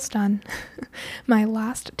I'm almost done. My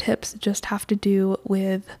last tips just have to do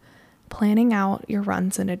with planning out your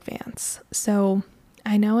runs in advance. So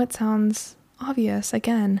I know it sounds obvious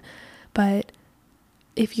again, but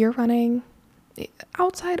if you're running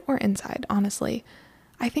outside or inside, honestly,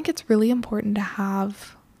 I think it's really important to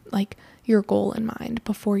have like your goal in mind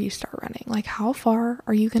before you start running. Like, how far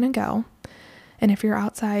are you going to go? And if you're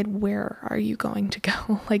outside, where are you going to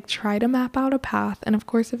go? Like, try to map out a path. And of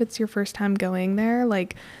course, if it's your first time going there,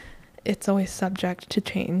 like, it's always subject to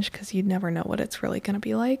change because you'd never know what it's really going to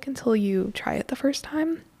be like until you try it the first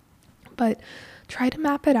time. But try to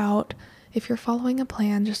map it out. If you're following a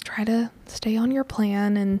plan, just try to stay on your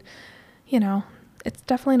plan. And, it's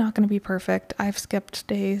definitely not going to be perfect. I've skipped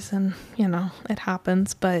days and, it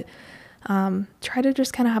happens. But try to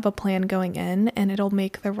just kind of have a plan going in, and it'll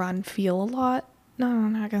make the run feel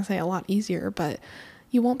I'm not going to say a lot easier, but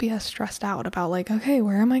you won't be as stressed out about like, okay,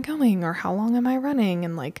 where am I going? Or how long am I running?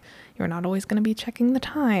 And like, you're not always going to be checking the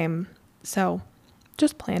time. So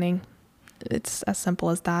just planning. It's as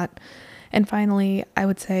simple as that. And finally, I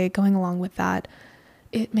would say going along with that,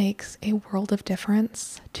 it makes a world of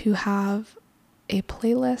difference to have a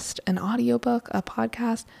playlist, an audiobook, a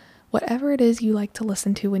podcast, whatever it is you like to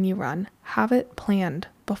listen to when you run. Have it planned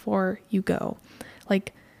before you go.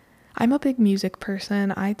 Like, I'm a big music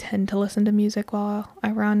person. I tend to listen to music while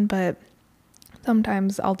I run, but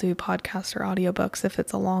Sometimes I'll do podcasts or audiobooks if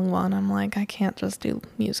it's a long one. I'm like, I can't just do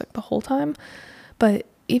music the whole time. But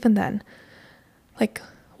even then, like,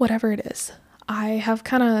 whatever it is, I have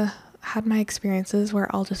kind of had my experiences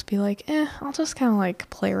where I'll just be like, I'll just kind of like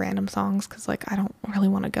play random songs because like I don't really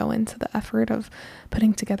want to go into the effort of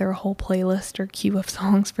putting together a whole playlist or queue of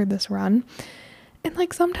songs for this run. And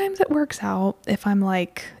like sometimes it works out if I'm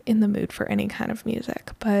like in the mood for any kind of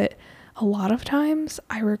music, but a lot of times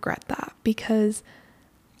I regret that because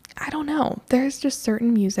I don't know, there's just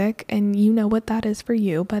certain music and you know what that is for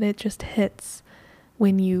you, but it just hits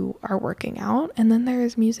when you are working out, and then there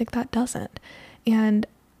is music that doesn't. And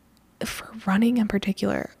for running in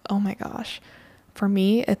particular, oh my gosh, for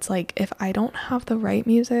me it's like if I don't have the right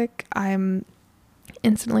music, I'm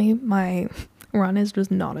instantly, my run is just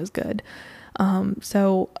not as good.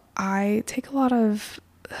 So I take a lot of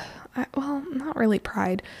well, not really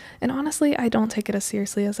pride, and honestly I don't take it as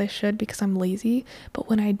seriously as I should because I'm lazy, but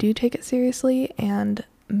when I do take it seriously and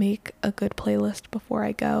make a good playlist before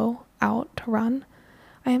I go out to run,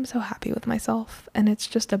 I am so happy with myself, and it's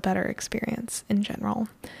just a better experience in general.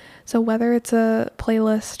 So whether it's a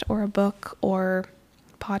playlist or a book or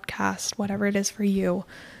podcast, whatever it is for you,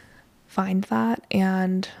 find that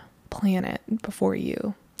and plan it before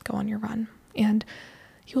you go on your run, and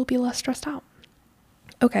you will be less stressed out.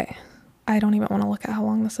 Okay, I don't even want to look at how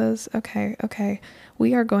long this is. Okay.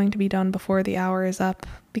 We are going to be done before the hour is up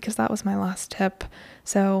because that was my last tip.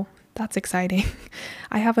 So that's exciting.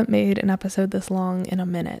 I haven't made an episode this long in a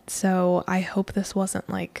minute, so I hope this wasn't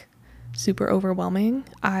like super overwhelming.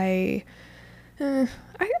 I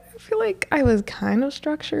feel like I was kind of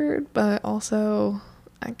structured, but also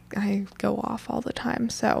I go off all the time.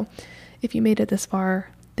 So if you made it this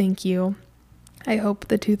far, thank you. I hope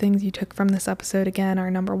the 2 things you took from this episode again are,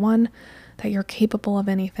 number 1, that you're capable of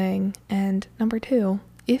anything, and number 2,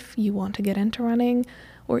 if you want to get into running,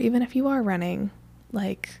 or even if you are running,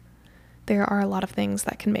 like, there are a lot of things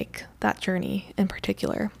that can make that journey in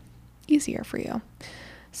particular easier for you.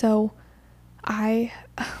 So I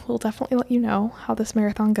will definitely let you know how this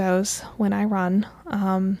marathon goes when I run.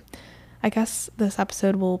 I guess this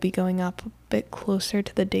episode will be going up a bit closer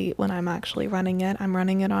to the date when I'm actually running it. I'm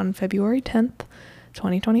running it on February 10th,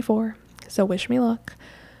 2024. So wish me luck.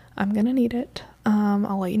 I'm gonna need it.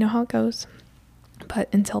 I'll let you know how it goes.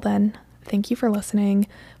 But until then, thank you for listening.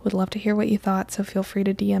 Would love to hear what you thought, so feel free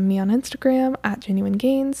to DM me on Instagram at Genuine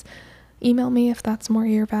Gains. Email me if that's more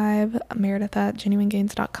your vibe,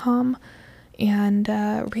 meredith@genuinegains.com. And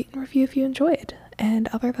rate and review if you enjoyed. And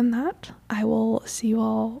other than that, I will see you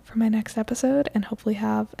all for my next episode and hopefully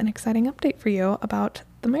have an exciting update for you about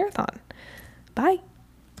the marathon. Bye.